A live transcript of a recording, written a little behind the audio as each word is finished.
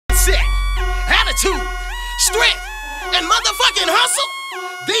strength, and motherfucking hustle,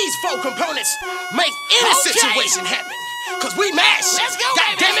 these four components make any situation happen. Cause we mash. Let's go,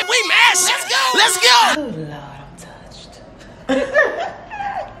 God damn it, we mash. Let's go. Let's go. Oh Lord, I'm touched.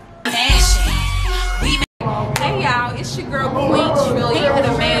 Mashing. Hey y'all, it's your girl Queen Trillion of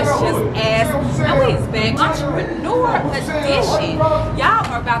the Mash Just Ass. And we is back, Entrepreneur Edition. Y'all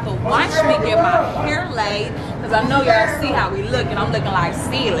are about to watch me get my hair laid. Cause I know y'all see how we look, and I'm looking like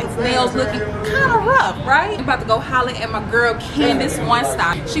ceilings. Nails looking kind of rough, right? I'm about to go holler at my girl Candis One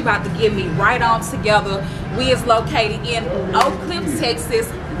Stop. She about to get me right on together. We is located in Oak Cliff, Texas.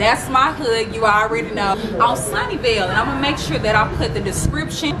 That's my hood, you already know. On Sunnyvale, and I'm gonna make sure that I put the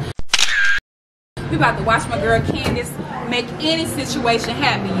description. We about to watch my girl Candis make any situation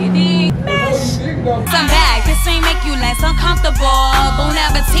happen, you dig? Mash. Some bag, this ain't make you less uncomfortable. Bon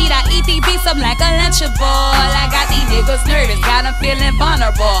appetit, I eat these beats up like a Lunchable. I got these niggas nervous, got them feeling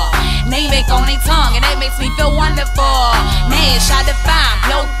vulnerable. Name it on their tongue, and that makes me feel wonderful. Mash, I define,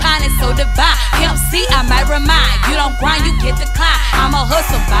 blow pine is so divine. Pimp C, I might remind, you don't grind, you get declined. I'm a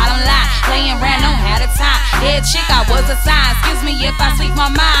hustle, bottom line, playing around, don't have the time. Head chick, I was a sign, excuse me if I speak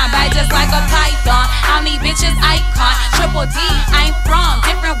my mind. Bite just like a python. I'm these bitches icon, triple D, I'm from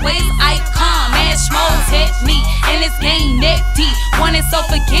different ways I come. MashMode technique, and this game neck deep. One is so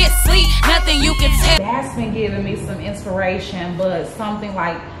forget sleep, nothing you can tell. That's been giving me some inspiration, but something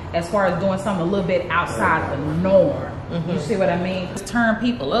like, as far as doing something a little bit outside the norm. You see what I mean? Just turn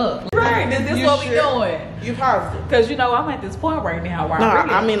people up. Right, this is what we doing. You positive. Cause you know I'm at this point right now where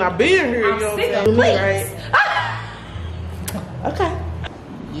I mean I've been here, I'm sick of plates. Okay.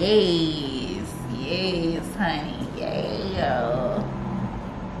 Yes, honey, yeah.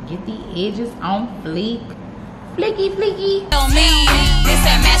 Get the edges on fleek. Flicky. Tell me, this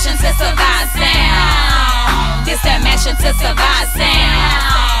that mashing to survive sound. This that mashing to survive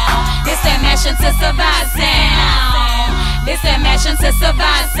sound. This that mashing to survive sound. This that mashing to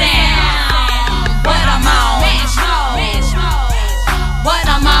survive sound. What I'm on? MashMode. What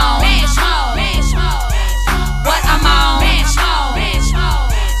I'm on? MashMode. What I'm on? MashMode.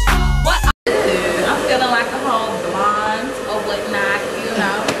 What I'm feeling like a whole blonde or whatnot, you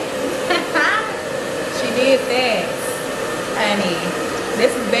know. She did that, honey.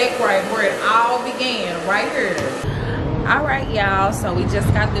 This is back right where it all began, right here. All right, y'all. So we just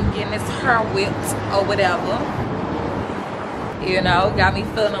got them getting this hair whipped or whatever. You know, got me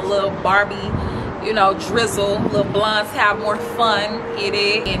feeling a little Barbie, you know, drizzle. Little blondes have more fun. Get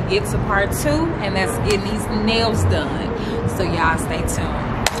it and get to part 2, and that's getting these nails done. So y'all stay tuned.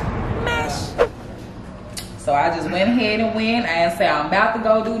 So I just went ahead and went. I didn't say I'm about to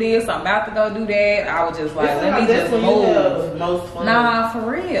go do this, I'm about to go do that. I was just like, let me just move. You have the most fun. Nah,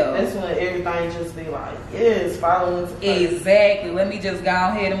 for real. That's when everything just be like, yes, following into place. Exactly. Let me just go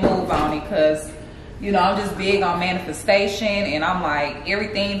ahead and move on it, because you know I'm just big on manifestation, and I'm like,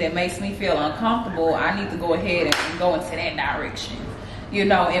 everything that makes me feel uncomfortable, I need to go ahead and go into that direction. You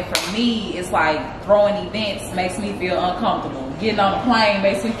know, and for me, it's like throwing events makes me feel uncomfortable. Getting on a plane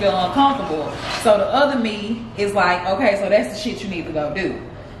makes me feel uncomfortable. So the other me is like, okay, so that's the shit you need to go do.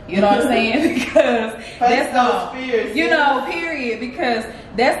 You know what I'm saying? Because that's gonna, you know, period. Because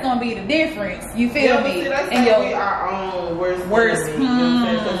that's gonna be the difference. You feel me? And we our own worst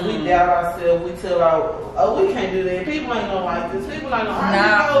enemy. Because we doubt ourselves. We tell our, oh, we can't do that. People ain't gonna like this. People ain't gonna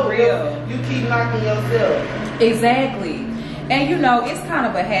nah, for real. You keep knocking yourself. Exactly. And you know, it's kind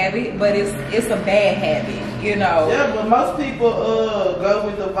of a habit, but it's a bad habit, you know. Yeah, but most people go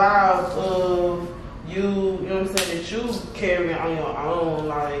with the vibe of you know what I'm saying, that you carry on your own.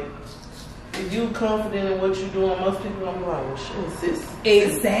 Like, if you confident in what you're doing, most people don't be like, well, shit, sis.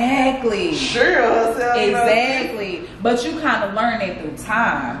 Exactly. Sure. Exactly. But you kind of learn it through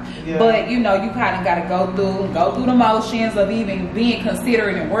time. Yeah. But you know, you kind of got to go through the motions of even being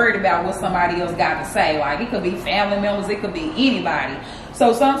considerate and worried about what somebody else got to say. Like, it could be family members, it could be anybody.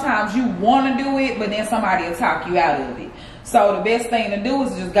 So sometimes you want to do it, but then somebody will talk you out of it. So the best thing to do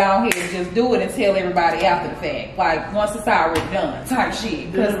is just go ahead and just do it and tell everybody after the fact. Like, once it's already done, type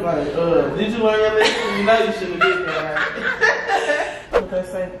shit. Like, did you learn your lesson? You know you should have did that, right? What they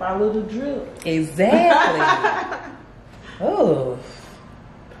say, follow the drip. Exactly. Oh.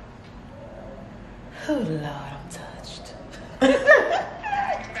 Oh, Lord, I'm touched.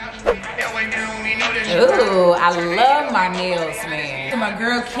 Ooh, I love my nails, man. My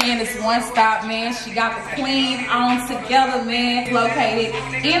girl Candis One Stop, man. She got the queen on together, man. Located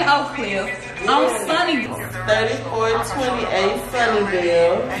in Oak Cliff on Sunnyvale. 3428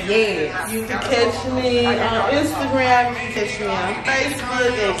 Sunnyvale. Yes. You can catch me on Instagram. You can catch me on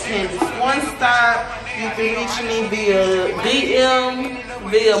Facebook at Candis One Stop. You can reach me via DM,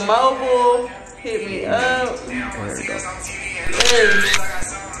 via mobile. Hit me up. There we go.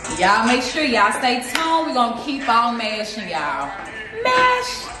 Y'all make sure y'all stay tuned. We're gonna keep on mashing y'all. Mash.